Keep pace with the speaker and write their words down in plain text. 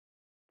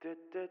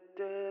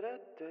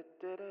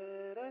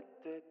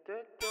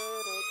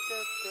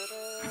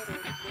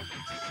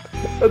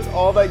That's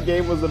all that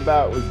game was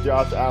about, was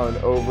Josh Allen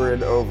over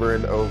and over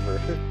and over.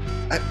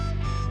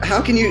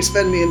 How can you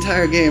spend the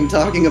entire game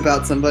talking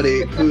about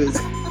somebody who is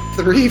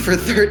 3 for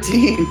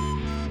 13?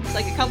 It's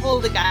like a couple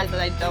of the guys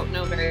that I don't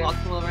know very well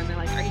come over and they're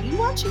like, "Are you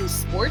watching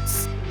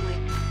sports?" I'm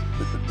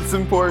like, It's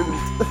important.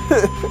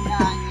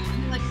 yeah.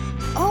 And they're like,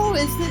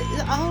 is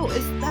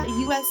that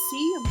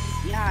USC? I'm like,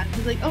 yeah. And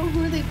he's like, oh,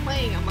 who are they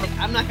playing? I'm like,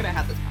 I'm not gonna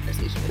have this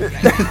conversation with you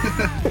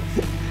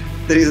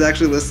guys. That he's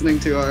actually listening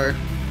to our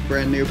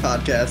brand new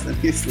podcast and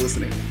he's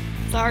listening.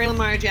 Sorry,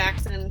 Lamar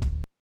Jackson.